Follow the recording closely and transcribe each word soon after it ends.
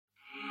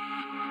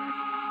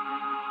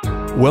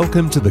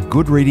Welcome to the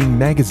Good Reading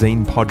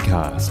Magazine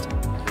podcast.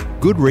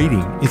 Good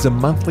Reading is a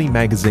monthly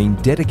magazine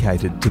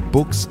dedicated to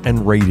books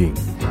and reading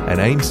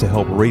and aims to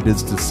help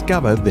readers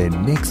discover their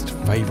next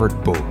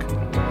favourite book.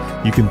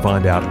 You can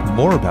find out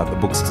more about the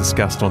books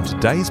discussed on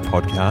today's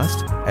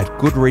podcast at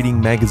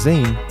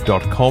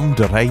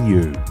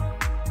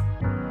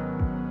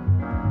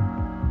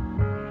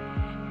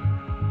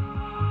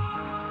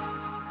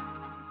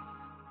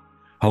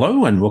goodreadingmagazine.com.au.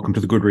 Hello and welcome to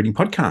the Good Reading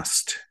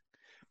Podcast.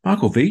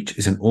 Michael Veitch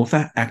is an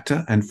author,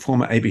 actor and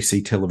former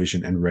ABC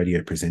television and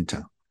radio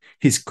presenter.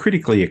 His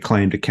critically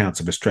acclaimed accounts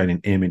of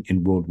Australian airmen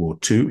in World War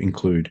II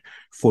include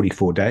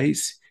 44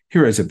 Days,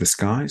 Heroes of the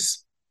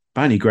Skies,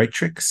 Barney Great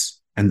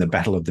Tricks and the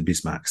Battle of the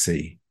Bismarck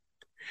Sea.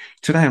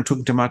 Today I'm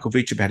talking to Michael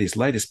Veitch about his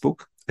latest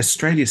book,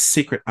 Australia's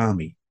Secret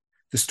Army,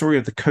 the story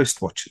of the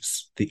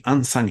Coastwatchers, the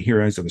unsung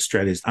heroes of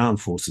Australia's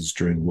armed forces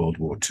during World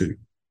War II.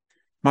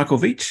 Michael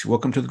Veitch,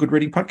 welcome to the Good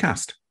Reading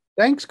Podcast.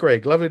 Thanks,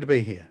 Greg. Lovely to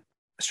be here.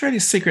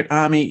 Australia's Secret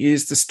Army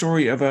is the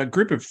story of a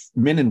group of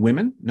men and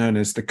women known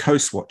as the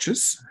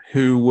Coastwatchers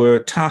who were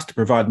tasked to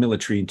provide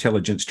military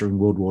intelligence during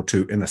World War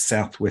II in the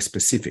Southwest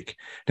Pacific.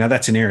 Now,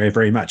 that's an area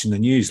very much in the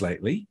news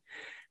lately.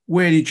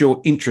 Where did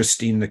your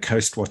interest in the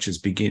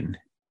Coastwatchers begin?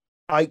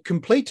 I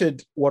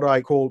completed what I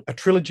called a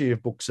trilogy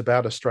of books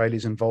about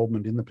Australia's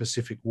involvement in the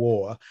Pacific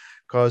War,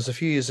 because a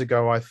few years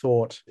ago I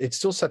thought it's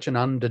still such an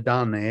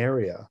underdone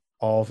area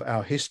of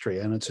our history,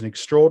 and it's an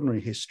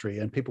extraordinary history,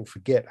 and people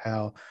forget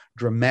how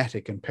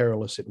dramatic and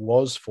perilous it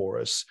was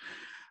for us.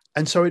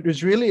 And so it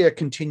was really a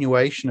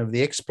continuation of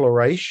the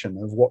exploration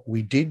of what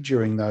we did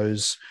during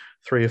those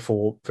 3 or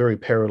 4 very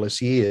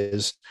perilous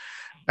years.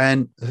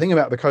 And the thing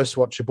about the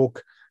Coastwatcher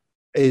book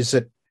is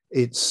that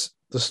it's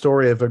the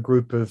story of a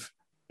group of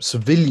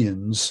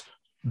civilians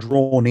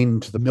drawn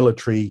into the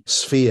military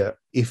sphere,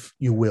 if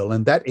you will.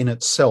 And that in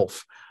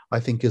itself, I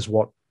think, is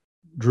what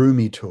drew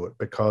me to it,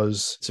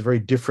 because it's a very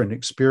different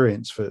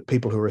experience for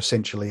people who are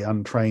essentially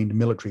untrained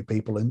military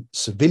people and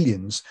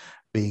civilians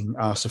being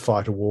asked to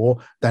fight a war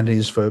than it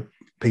is for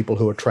people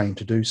who are trained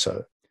to do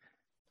so.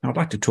 I'd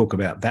like to talk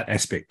about that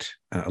aspect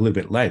a little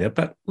bit later,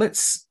 but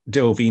let's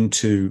delve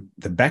into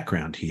the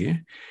background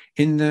here.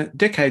 In the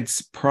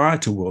decades prior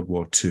to World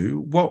War II,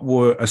 what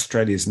were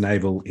Australia's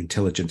naval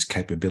intelligence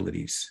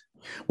capabilities?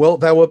 Well,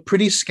 they were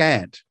pretty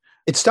scant.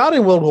 It started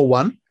in World War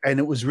I, and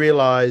it was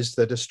realised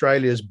that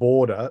Australia's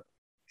border,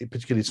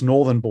 particularly its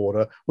northern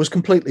border, was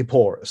completely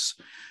porous.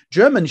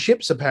 German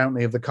ships,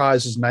 apparently, of the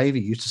Kaiser's Navy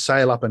used to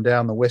sail up and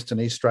down the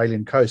western East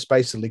Australian coast,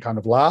 basically kind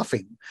of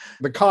laughing.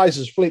 The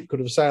Kaiser's fleet could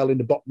have sailed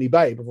into Botany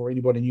Bay before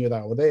anybody knew they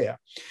were there.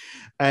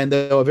 And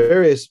there were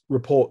various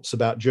reports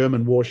about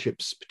German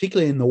warships,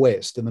 particularly in the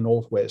west, in the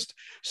northwest,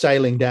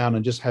 sailing down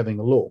and just having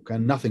a look,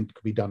 and nothing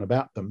could be done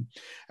about them.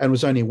 And it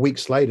was only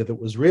weeks later that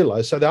was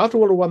realised. So after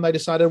World War I, they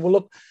decided, well,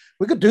 look,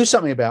 we could do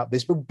something about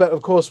this. But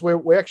of course,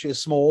 we're actually a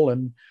small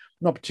and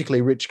not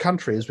particularly rich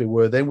country as we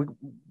were then.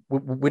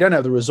 We don't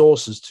have the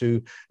resources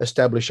to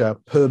establish a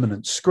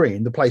permanent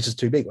screen. The place is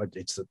too big.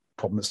 It's the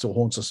problem that still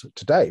haunts us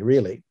today,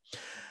 really.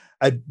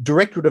 A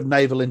Directorate of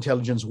Naval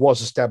Intelligence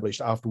was established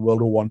after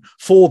World War I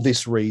for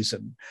this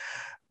reason.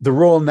 The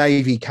Royal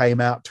Navy came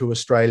out to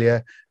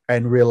Australia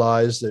and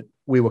realised that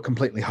we were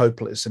completely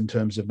hopeless in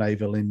terms of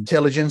naval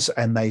intelligence,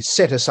 and they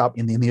set us up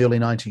in the early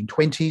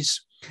 1920s.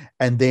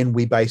 And then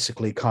we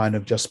basically kind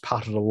of just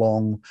putted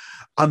along,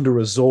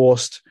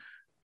 under-resourced.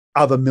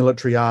 Other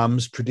military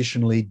arms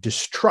traditionally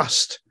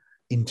distrust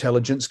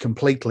intelligence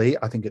completely.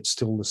 I think it's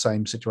still the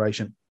same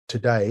situation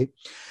today.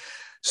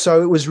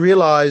 So it was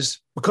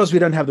realised, because we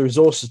don't have the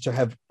resources to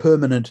have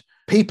permanent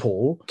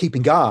people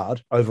keeping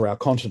guard over our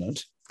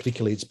continent,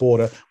 particularly its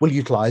border, we'll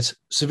utilise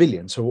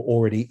civilians who are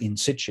already in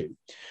situ.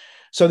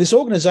 So this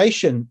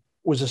organisation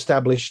was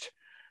established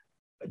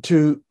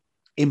to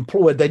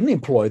employ. They didn't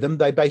employ them.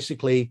 They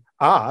basically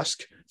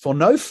asked for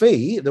no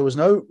fee. There was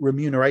no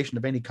remuneration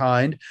of any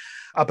kind,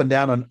 up and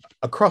down and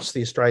across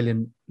the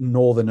Australian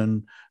northern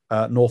and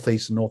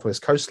northeast and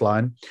northwest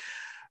coastline.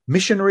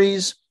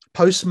 Missionaries,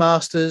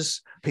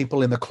 postmasters,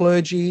 people in the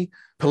clergy,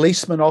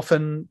 policemen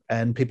often,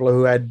 and people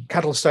who had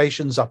cattle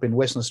stations up in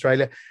Western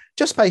Australia,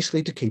 just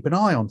basically to keep an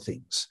eye on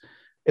things.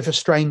 If a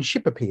strange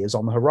ship appears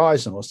on the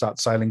horizon or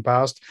starts sailing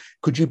past,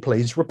 could you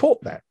please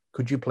report that?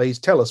 Could you please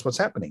tell us what's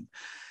happening?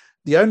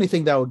 The only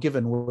thing they were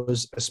given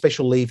was a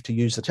special leave to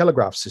use the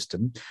telegraph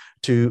system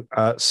to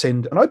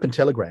send an open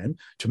telegram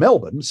to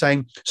Melbourne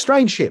saying,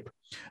 strange ship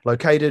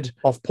located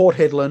off Port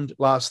Hedland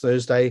last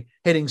Thursday,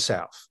 heading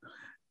south.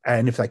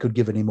 And if they could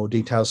give any more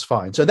details,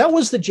 fine. So that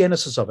was the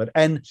genesis of it.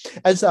 And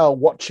as they were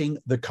watching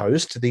the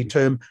coast, the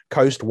term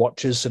Coast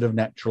Watchers sort of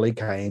naturally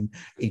came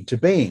into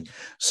being.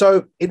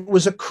 So it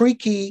was a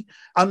creaky,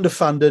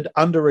 underfunded,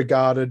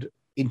 underregarded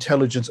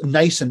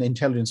nascent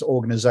intelligence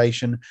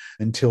organization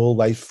until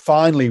they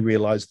finally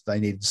realized that they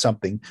needed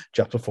something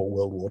just before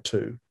World War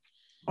II.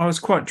 I was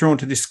quite drawn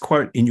to this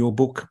quote in your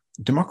book: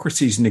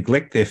 democracies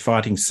neglect their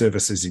fighting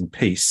services in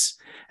peace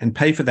and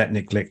pay for that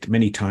neglect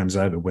many times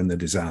over when the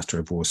disaster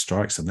of war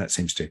strikes, and that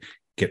seems to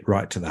get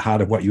right to the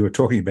heart of what you were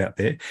talking about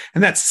there.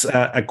 And that's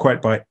a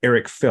quote by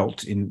Eric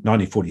Felt in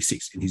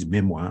 1946 in his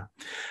memoir.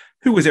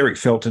 Who was Eric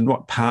Felt and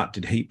what part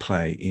did he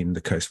play in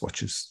the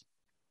Coastwatchers?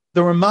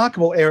 The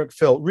remarkable Eric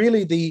Felt,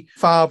 really the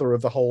father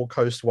of the whole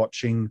coast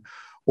watching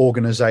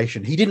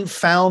organization. He didn't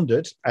found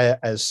it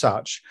as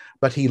such,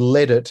 but he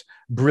led it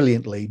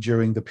brilliantly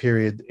during the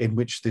period in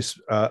which this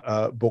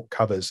book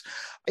covers.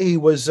 He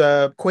was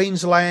a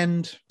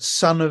Queensland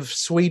son of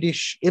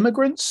Swedish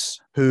immigrants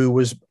who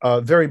was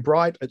very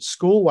bright at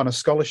school, won a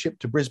scholarship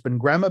to Brisbane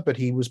Grammar, but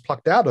he was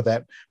plucked out of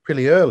that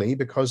pretty early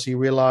because he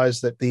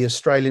realised that the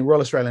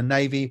Royal Australian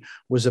Navy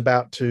was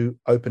about to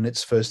open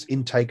its first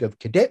intake of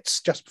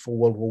cadets just before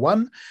World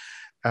War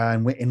I,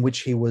 in which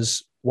he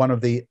was one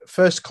of the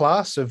first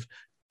class of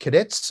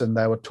cadets, and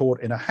they were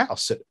taught in a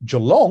house at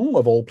Geelong,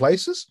 of all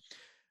places.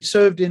 He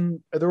served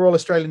in the Royal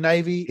Australian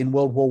Navy in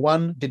World War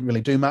I, didn't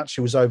really do much. He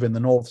was over in the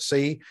North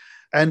Sea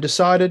and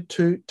decided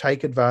to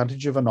take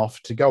advantage of an offer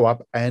to go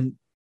up and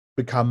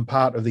become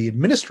part of the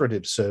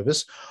administrative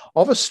service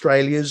of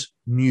Australia's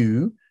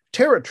new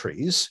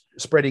territories,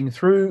 spreading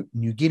through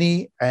New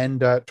Guinea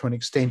and to an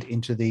extent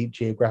into the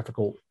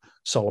geographical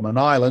Solomon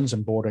Islands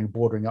and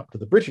bordering up to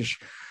the British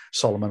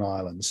Solomon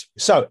Islands.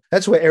 So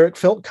that's where Eric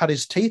Felt cut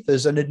his teeth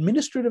as an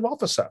administrative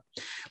officer.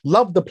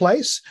 Loved the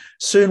place,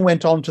 soon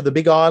went on to the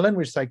Big Island,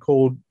 which they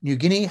called New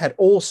Guinea, had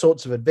all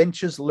sorts of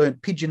adventures, learnt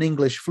Pidgin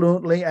English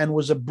fluently, and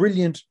was a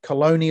brilliant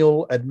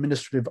colonial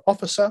administrative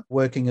officer,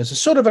 working as a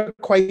sort of a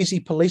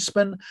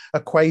quasi-policeman, a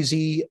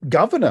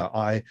quasi-governor,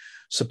 I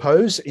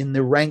suppose, in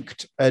the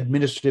ranked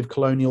administrative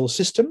colonial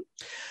system.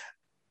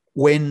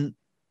 When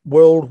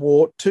World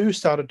War II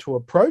started to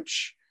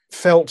approach,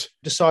 Felt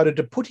decided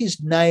to put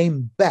his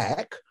name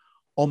back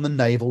on the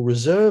Naval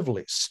Reserve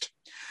List.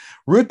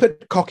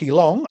 Rupert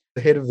Cocky-Long,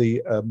 the head of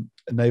the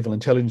Naval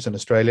Intelligence in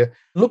Australia,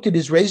 looked at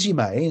his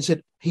resume and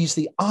said, he's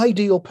the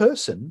ideal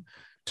person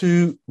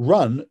to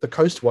run the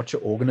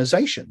Coastwatcher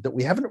organisation that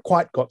we haven't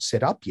quite got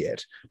set up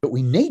yet, but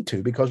we need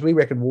to because we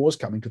reckon war's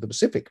coming to the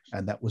Pacific.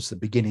 And that was the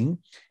beginning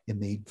in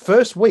the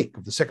first week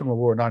of the Second World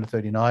War in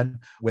 1939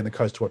 when the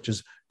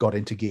Coastwatchers got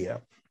into gear.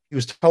 He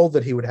was told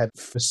that he would have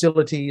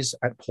facilities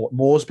at Port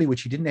Moresby,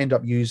 which he didn't end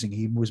up using.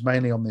 He was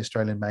mainly on the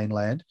Australian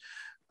mainland.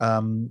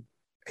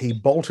 He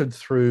bolted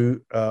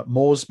through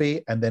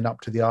Moresby and then up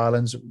to the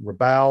islands,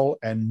 Rabaul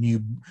and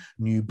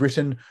New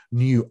Britain,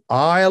 New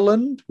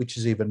Ireland, which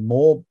is even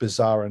more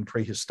bizarre and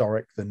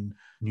prehistoric than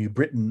New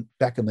Britain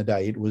back in the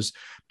day. It was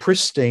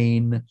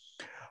pristine,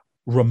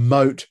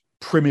 remote,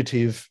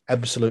 primitive,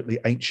 absolutely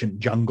ancient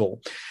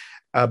jungle.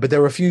 But there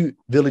were a few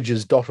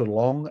villages dotted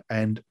along,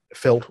 and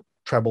Felt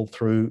travelled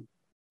through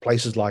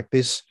places like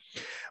this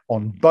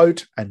on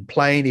boat and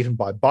plane, even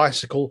by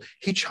bicycle,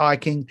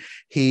 hitchhiking.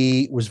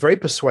 He was very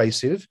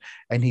persuasive,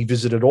 and he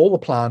visited all the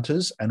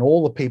planters and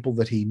all the people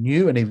that he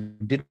knew and even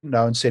didn't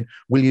know and said,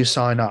 will you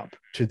sign up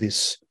to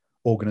this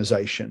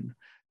organisation?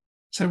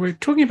 So we're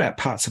talking about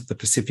parts of the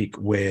Pacific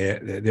where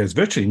there's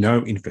virtually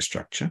no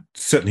infrastructure,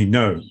 certainly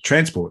no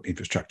transport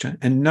infrastructure,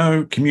 and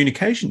no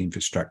communication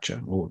infrastructure,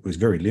 or it was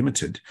very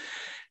limited.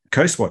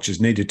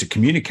 Coastwatchers needed to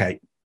communicate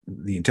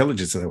the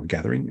intelligence that they were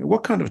gathering.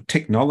 What kind of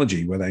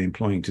technology were they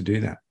employing to do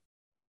that?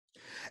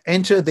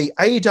 Enter the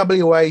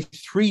AWA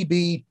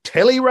 3B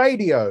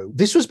teleradio.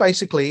 This was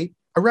basically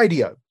a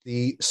radio,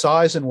 the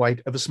size and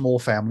weight of a small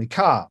family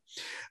car.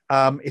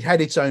 It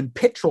had its own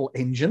petrol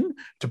engine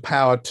to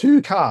power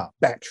 2 car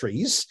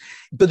batteries.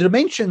 The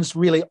dimensions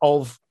really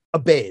of a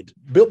bed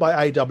built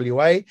by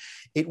AWA.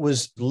 It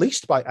was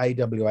leased by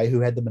AWA, who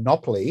had the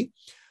monopoly,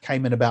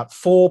 came in about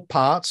 4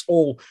 parts,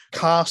 all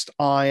cast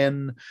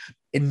iron,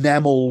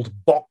 enameled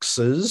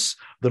boxes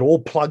that all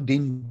plugged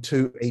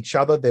into each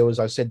other. There was,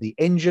 I said, the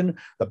engine,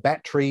 the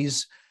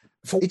batteries.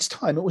 For its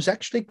time, it was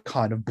actually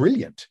kind of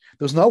brilliant.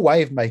 There was no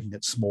way of making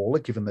it smaller,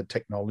 given the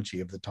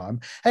technology of the time.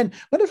 And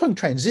when I'm talking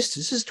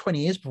transistors, this is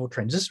 20 years before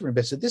transistor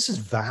invested. This is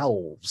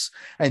valves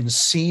and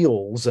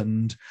seals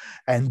and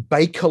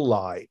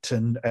Bakelite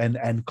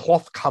and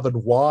cloth-covered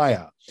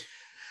wire.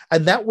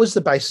 And that was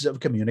the basis of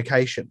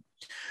communication.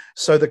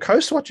 So the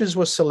Coastwatchers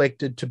were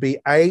selected to be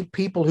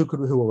people who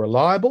were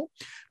reliable,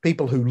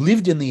 people who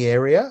lived in the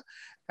area,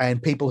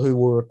 and people who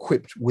were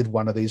equipped with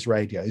one of these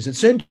radios. It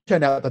soon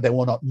turned out that there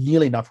were not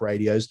nearly enough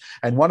radios,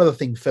 and one of the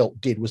things Felt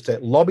did was to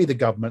lobby the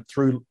government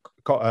through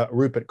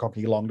Rupert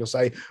Cocky-Long to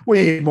say,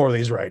 we need more of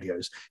these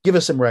radios. Give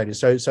us some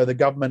radios. So the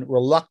government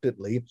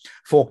reluctantly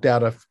forked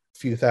out a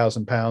few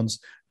 £1,000s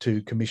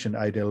to commission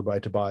AWA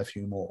to buy a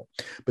few more.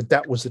 But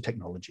that was the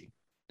technology.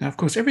 Now, of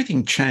course,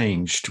 everything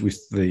changed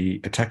with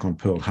the attack on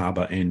Pearl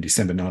Harbour in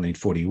December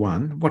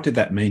 1941. What did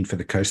that mean for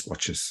the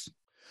Coastwatchers?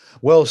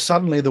 Well,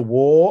 suddenly the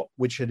war,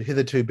 which had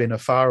hitherto been a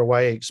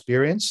faraway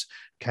experience,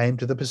 came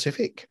to the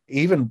Pacific.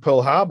 Even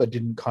Pearl Harbour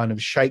didn't kind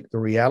of shake the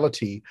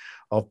reality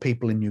of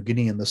people in New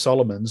Guinea and the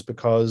Solomons,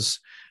 because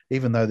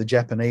even though the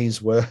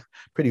Japanese were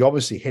pretty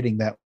obviously heading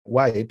that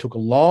way, it took a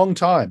long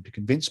time to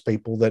convince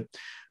people that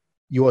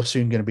you are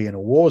soon going to be in a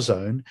war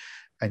zone,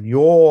 and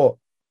your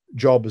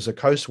job as a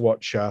coast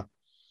watcher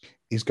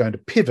is going to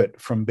pivot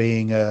from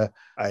being a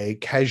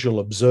casual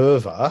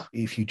observer,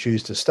 if you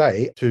choose to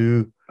stay,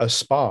 to a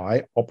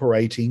spy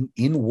operating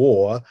in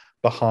war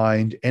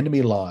behind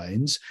enemy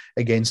lines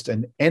against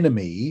an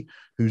enemy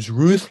whose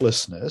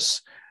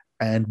ruthlessness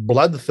and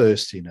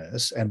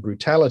bloodthirstiness and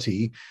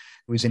brutality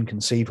was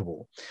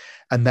inconceivable.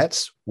 And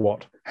that's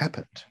what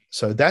happened.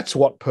 So that's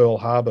what Pearl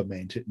Harbour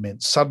meant. It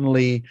meant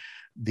suddenly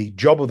the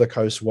job of the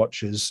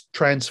Coastwatchers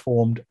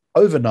transformed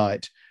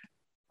overnight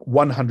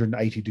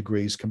 180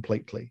 degrees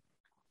completely.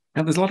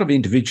 Now, there's a lot of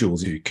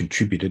individuals who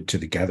contributed to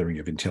the gathering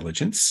of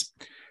intelligence.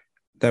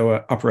 They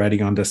were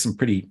operating under some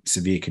pretty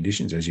severe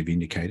conditions, as you've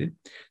indicated.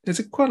 There's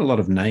quite a lot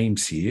of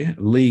names here: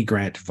 Lee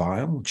Grant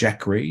Vile,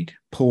 Jack Reed,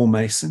 Paul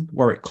Mason,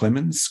 Warwick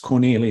Clemens,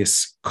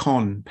 Cornelius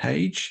Con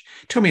Page.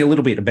 Tell me a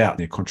little bit about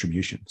their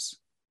contributions.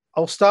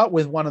 I'll start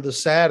with one of the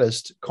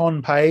saddest.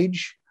 Con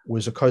Page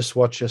was a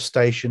Coastwatcher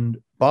stationed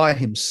by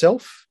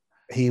himself.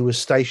 He was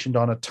stationed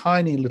on a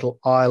tiny little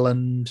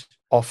island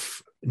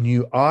off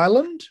New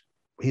Ireland.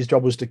 His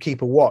job was to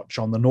keep a watch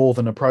on the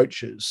northern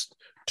approaches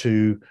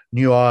to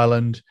New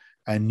Ireland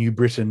and New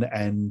Britain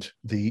and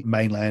the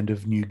mainland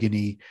of New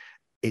Guinea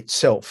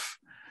itself.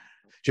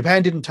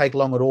 Japan didn't take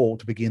long at all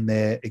to begin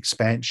their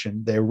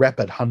expansion, their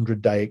rapid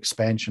 100-day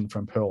expansion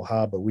from Pearl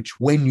Harbour, which,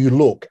 when you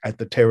look at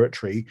the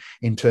territory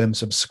in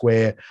terms of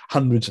square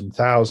hundreds and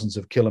thousands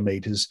of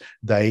kilometres,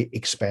 they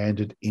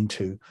expanded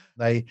into.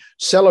 They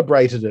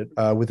celebrated it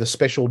with a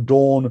special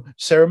dawn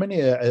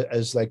ceremony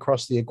as they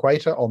crossed the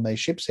equator on their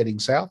ships heading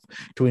south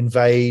to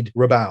invade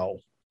Rabaul.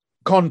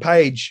 Con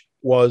Page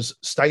was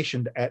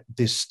stationed at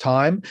this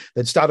time.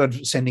 They'd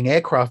started sending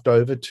aircraft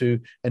over to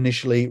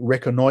initially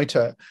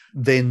reconnoiter.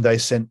 Then they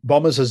sent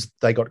bombers as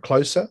they got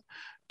closer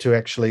to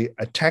actually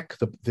attack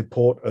the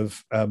port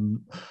of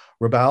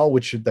Rabaul,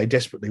 which they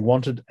desperately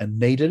wanted and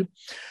needed.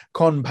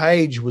 Con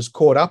Page was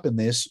caught up in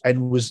this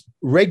and was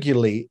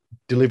regularly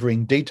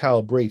delivering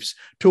detailed briefs,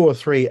 2 or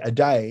 3 a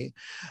day,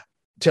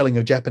 telling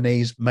of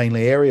Japanese,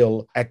 mainly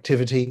aerial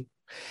activity.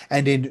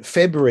 And in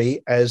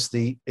February, as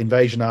the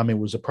invasion army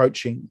was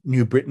approaching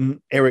New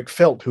Britain, Eric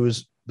Felt, who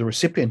was the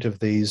recipient of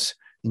these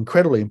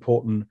incredibly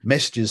important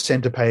messages,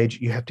 sent a Page,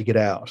 "You have to get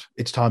out.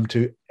 It's time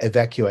to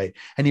evacuate."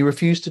 And he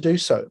refused to do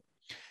so.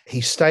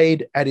 He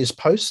stayed at his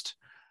post.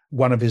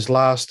 One of his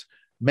last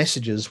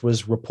messages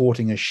was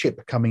reporting a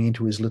ship coming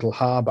into his little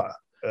harbour.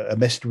 A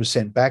message was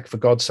sent back, "For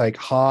God's sake,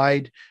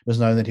 hide." It was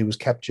known that he was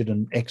captured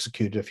and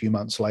executed a few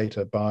months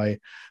later by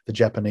the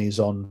Japanese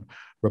on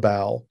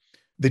Rabaul.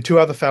 The 2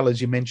 other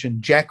fellows you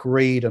mentioned, Jack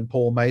Reed and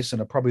Paul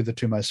Mason, are probably the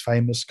 2 most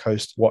famous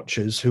coast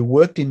watchers who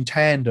worked in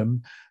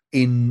tandem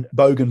in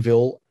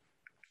Bougainville,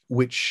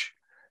 which,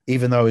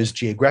 even though is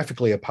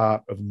geographically a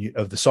part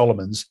of the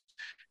Solomons,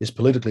 is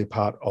politically a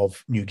part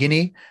of New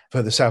Guinea.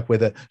 Further south, where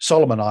the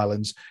Solomon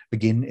Islands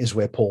begin, is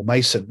where Paul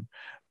Mason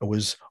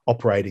was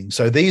operating.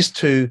 So these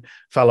 2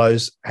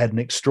 fellows had an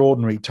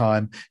extraordinary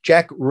time.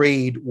 Jack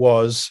Reed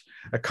was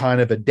a kind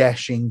of a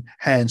dashing,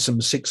 handsome,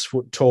 6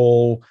 foot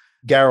tall,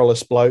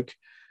 garrulous bloke.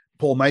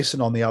 Paul Mason,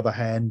 on the other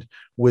hand,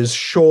 was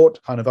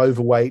short, kind of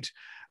overweight,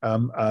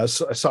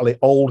 slightly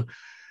old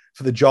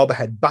for the job,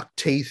 had buck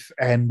teeth,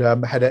 and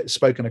had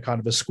spoken a kind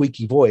of a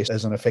squeaky voice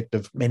as an effect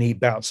of many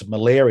bouts of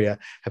malaria,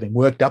 having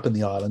worked up in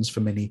the islands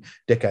for many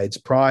decades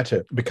prior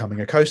to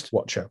becoming a coast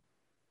watcher.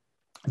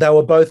 They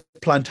were both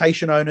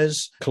plantation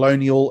owners,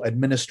 colonial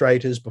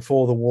administrators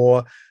before the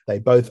war. They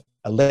both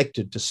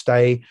elected to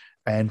stay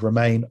and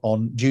remain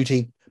on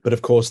duty. But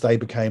of course, they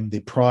became the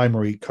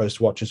primary coast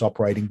watchers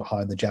operating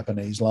behind the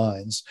Japanese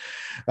lines.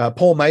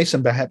 Paul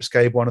Mason perhaps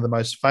gave one of the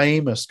most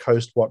famous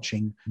coast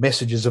watching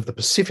messages of the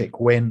Pacific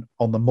when,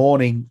 on the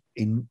morning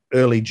in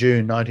early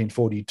June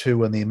 1942,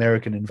 when the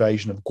American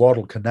invasion of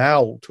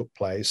Guadalcanal took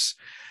place,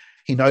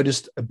 he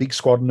noticed a big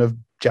squadron of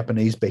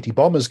Japanese Betty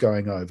bombers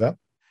going over,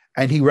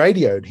 and he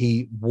radioed.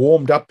 He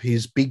warmed up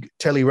his big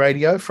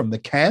teleradio from the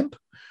camp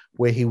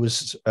where he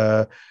was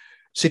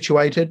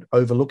situated,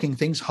 overlooking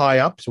things high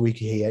up, so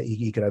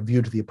he could have view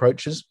to the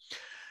approaches.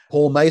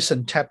 Paul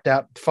Mason tapped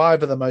out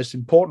 5 of the most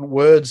important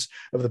words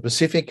of the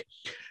Pacific: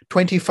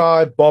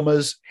 25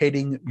 bombers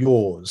heading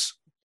yours.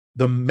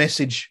 The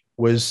message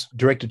was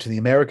directed to the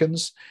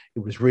Americans.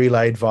 It was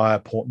relayed via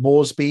Port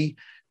Moresby,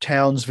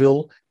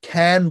 Townsville,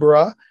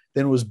 Canberra,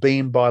 then was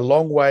beamed by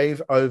long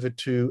wave over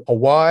to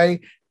Hawaii,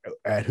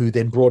 who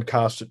then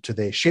broadcast it to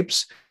their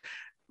ships.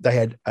 They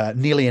had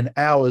nearly an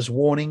hour's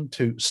warning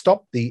to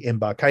stop the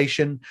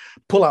embarkation,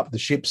 pull up the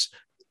ships,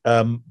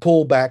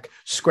 pull back,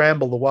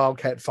 scramble the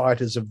Wildcat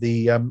fighters of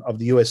the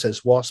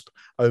USS Wasp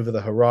over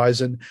the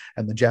horizon,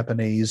 and the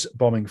Japanese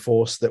bombing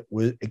force that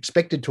were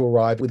expected to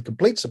arrive with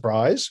complete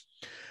surprise.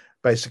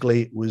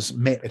 Basically, it was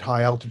met at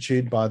high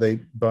altitude by the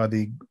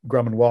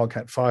Grumman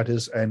Wildcat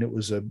fighters, and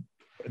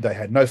they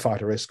had no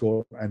fighter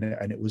escort,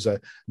 and it was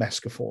a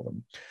massacre for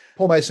them.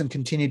 Paul Mason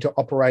continued to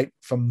operate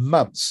for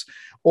months,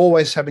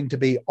 always having to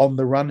be on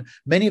the run.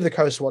 Many of the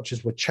coast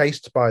watchers were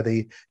chased by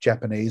the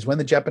Japanese. When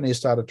the Japanese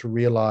started to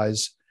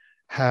realize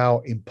how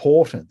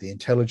important the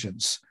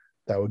intelligence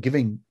they were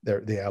giving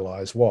the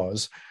Allies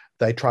was,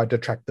 they tried to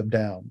track them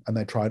down, and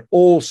they tried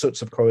all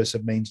sorts of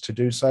coercive means to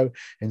do so.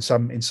 In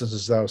some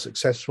instances, they were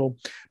successful,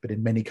 but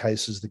in many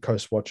cases, the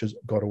Coastwatchers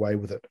got away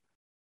with it.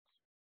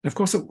 Of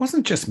course, it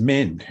wasn't just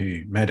men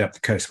who made up the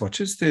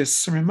Coastwatchers. There's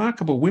some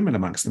remarkable women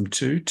amongst them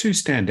too. Two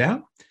stand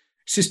out,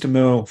 Sister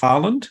Merle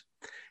Farland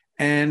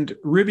and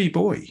Ruby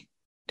Boy.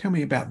 Tell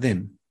me about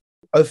them.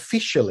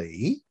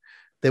 Officially,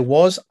 there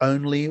was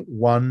only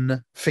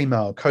one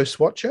female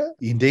Coastwatcher,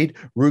 indeed,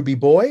 Ruby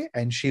Boy,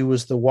 and she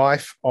was the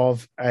wife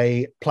of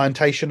a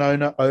plantation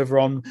owner over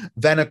on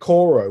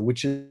Vanikoro,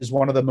 which is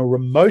one of the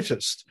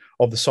remotest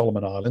of the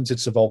Solomon Islands.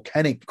 It's a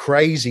volcanic,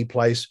 crazy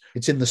place.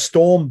 It's in the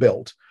storm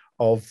belt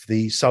of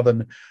the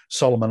southern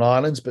Solomon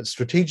Islands, but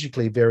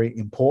strategically very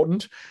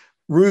important.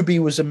 Ruby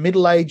was a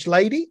middle-aged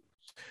lady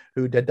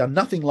who had done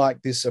nothing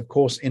like this, of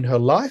course, in her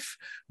life,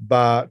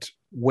 but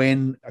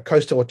when a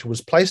Coastwatcher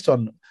was placed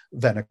on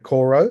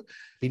Vanikoro,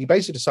 he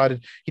basically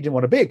decided he didn't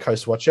want to be a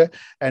Coastwatcher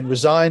and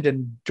resigned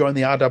and joined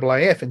the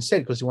RAAF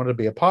instead because he wanted to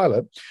be a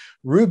pilot.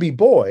 Ruby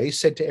Boy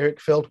said to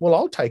Eric Felt, well,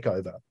 I'll take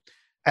over.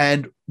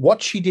 And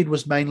what she did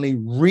was mainly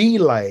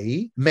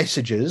relay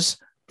messages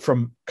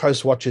from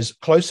Coastwatchers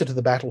closer to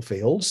the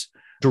battlefields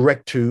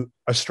direct to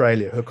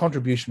Australia. Her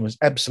contribution was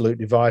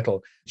absolutely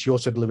vital. She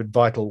also delivered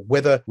vital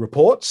weather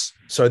reports,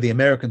 so the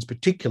Americans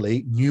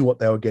particularly knew what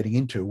they were getting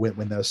into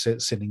when they were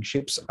sending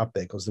ships up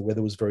there, because the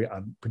weather was very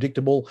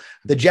unpredictable.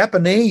 The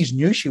Japanese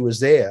knew she was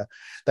there.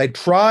 They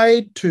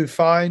tried to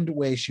find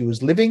where she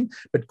was living,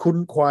 but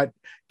couldn't quite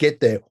get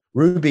there.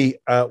 Ruby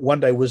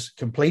one day was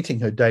completing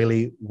her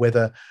daily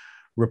weather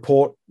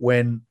report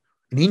when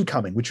an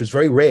incoming, which was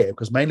very rare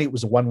because mainly it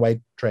was a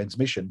one-way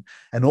transmission.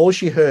 And all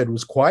she heard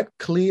was quite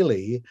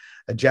clearly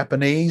a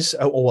Japanese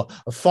or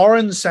a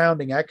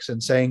foreign-sounding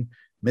accent saying,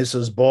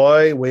 "Mrs.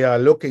 Boy, we are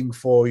looking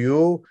for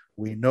you.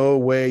 We know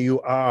where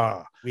you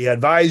are. We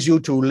advise you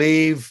to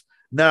leave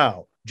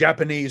now.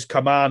 Japanese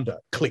commander."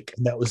 Click.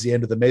 And that was the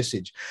end of the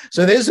message.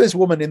 So there's this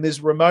woman in this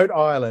remote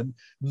island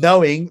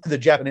knowing the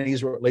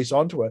Japanese were at least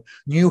onto her,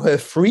 knew her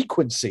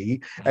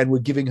frequency, and were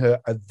giving her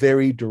a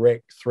very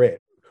direct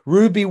threat.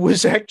 Ruby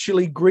was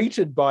actually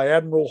greeted by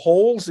Admiral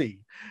Halsey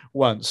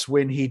once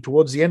when he,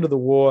 towards the end of the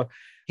war,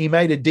 he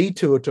made a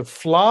detour to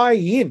fly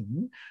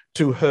in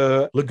to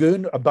her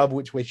lagoon above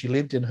where she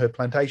lived in her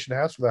plantation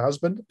house with her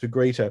husband to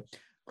greet her.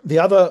 The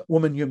other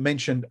woman you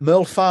mentioned,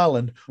 Merle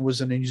Farland, was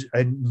a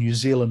New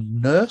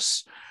Zealand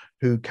nurse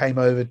who came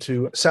over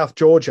to South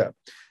Georgia.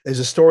 There's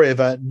a story of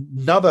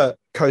another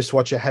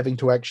Coastwatcher having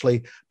to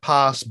actually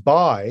pass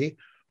by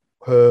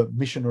her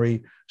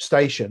missionary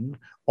station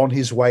on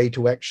his way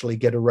to actually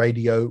get a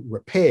radio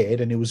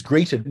repaired. And he was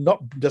greeted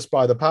not just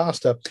by the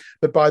pastor,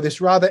 but by this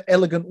rather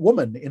elegant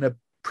woman in a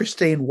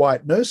pristine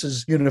white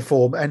nurse's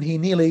uniform. And he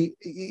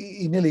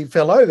nearly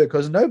fell over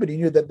because nobody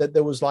knew that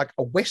there was like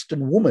a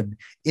Western woman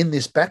in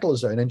this battle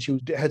zone. And she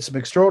had some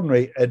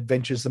extraordinary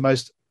adventures, the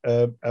most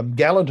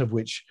gallant of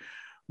which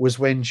was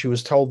when she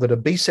was told that a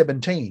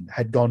B-17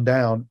 had gone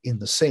down in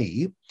the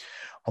sea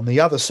on the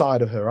other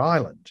side of her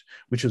island,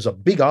 which was a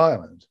big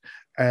island.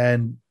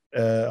 And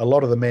a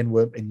lot of the men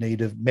were in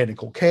need of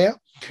medical care,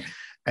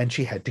 and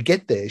she had to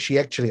get there. She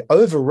actually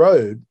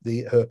overrode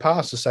her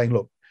pastor saying,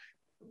 look,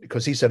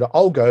 because he said,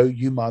 I'll go,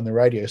 you mind the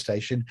radio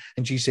station.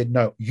 And she said,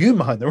 no, you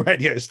mind the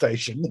radio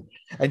station.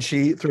 And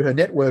she, through her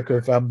network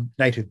of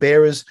native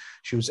bearers,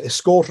 she was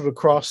escorted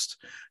across.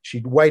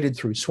 She'd waded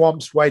through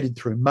swamps, waded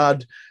through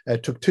mud,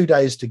 took 2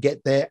 days to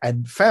get there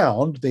and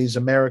found these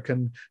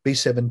American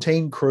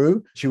B-17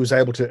 crew. She was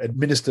able to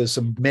administer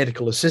some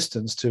medical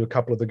assistance to a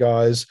couple of the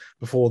guys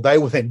before they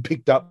were then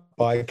picked up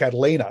by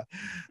Catalina.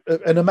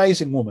 An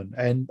amazing woman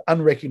and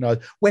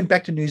unrecognized. Went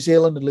back to New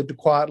Zealand and lived a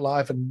quiet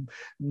life, and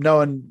no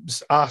one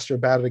asked her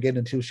about it again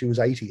until she was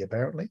 80,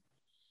 apparently.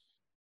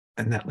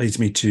 And that leads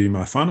me to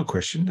my final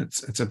question.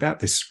 It's about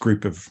this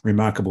group of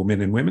remarkable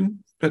men and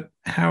women, but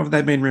how have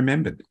they been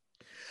remembered?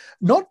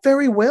 Not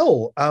very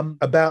well.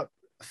 About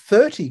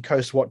 30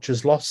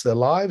 Coastwatchers lost their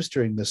lives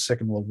during the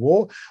Second World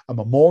War. A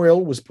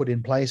memorial was put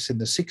in place in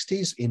the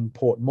 60s in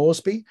Port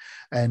Moresby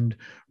and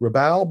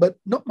Rabaul, but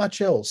not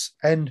much else.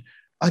 And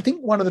I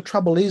think one of the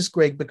trouble is,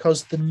 Greg,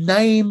 because the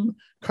name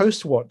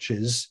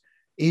Coastwatchers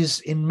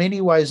is in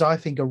many ways, I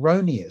think,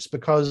 erroneous,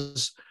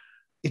 because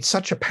it's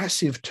such a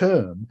passive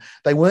term.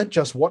 They weren't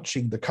just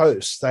watching the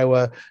coast. They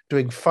were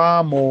doing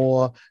far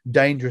more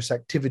dangerous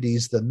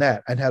activities than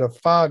that and had a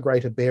far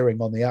greater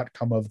bearing on the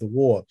outcome of the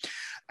war.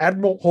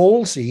 Admiral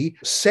Halsey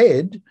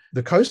said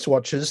the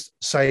Coastwatchers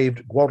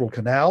saved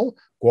Guadalcanal.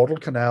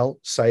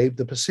 Guadalcanal saved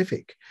the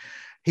Pacific.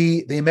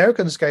 The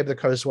Americans gave the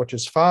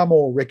Coastwatchers far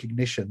more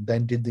recognition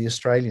than did the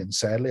Australians,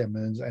 sadly,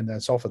 and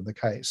that's often the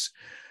case.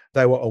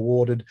 They were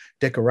awarded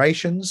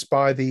decorations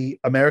by the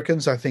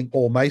Americans. I think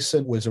Paul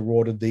Mason was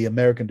awarded the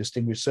American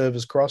Distinguished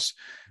Service Cross.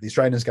 The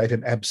Australians gave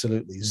him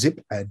absolutely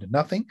zip and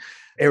nothing.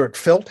 Eric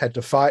Felt had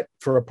to fight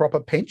for a proper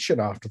pension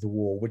after the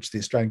war, which the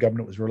Australian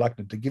government was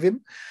reluctant to give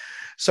him.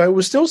 So it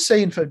was still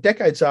seen for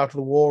decades after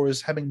the war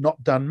as having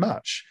not done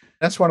much.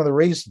 That's one of the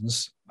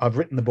reasons I've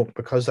written the book,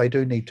 because they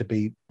do need to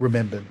be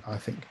remembered, I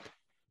think.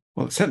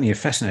 Well, it's certainly a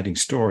fascinating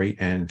story,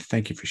 and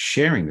thank you for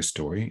sharing the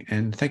story,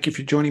 and thank you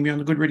for joining me on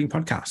the Good Reading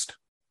Podcast.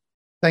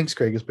 Thanks,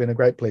 Greg. It's been a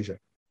great pleasure.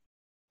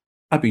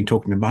 I've been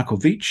talking to Michael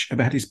Veitch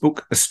about his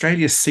book,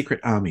 Australia's Secret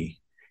Army.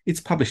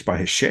 It's published by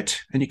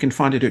Hachette, and you can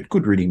find it at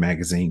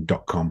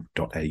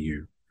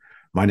goodreadingmagazine.com.au.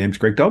 My name's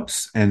Greg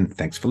Dobbs, and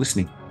thanks for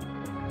listening.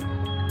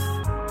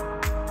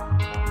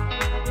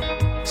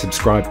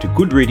 Subscribe to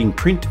Good Reading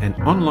print and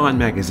online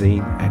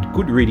magazine at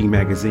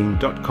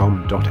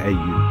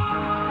goodreadingmagazine.com.au.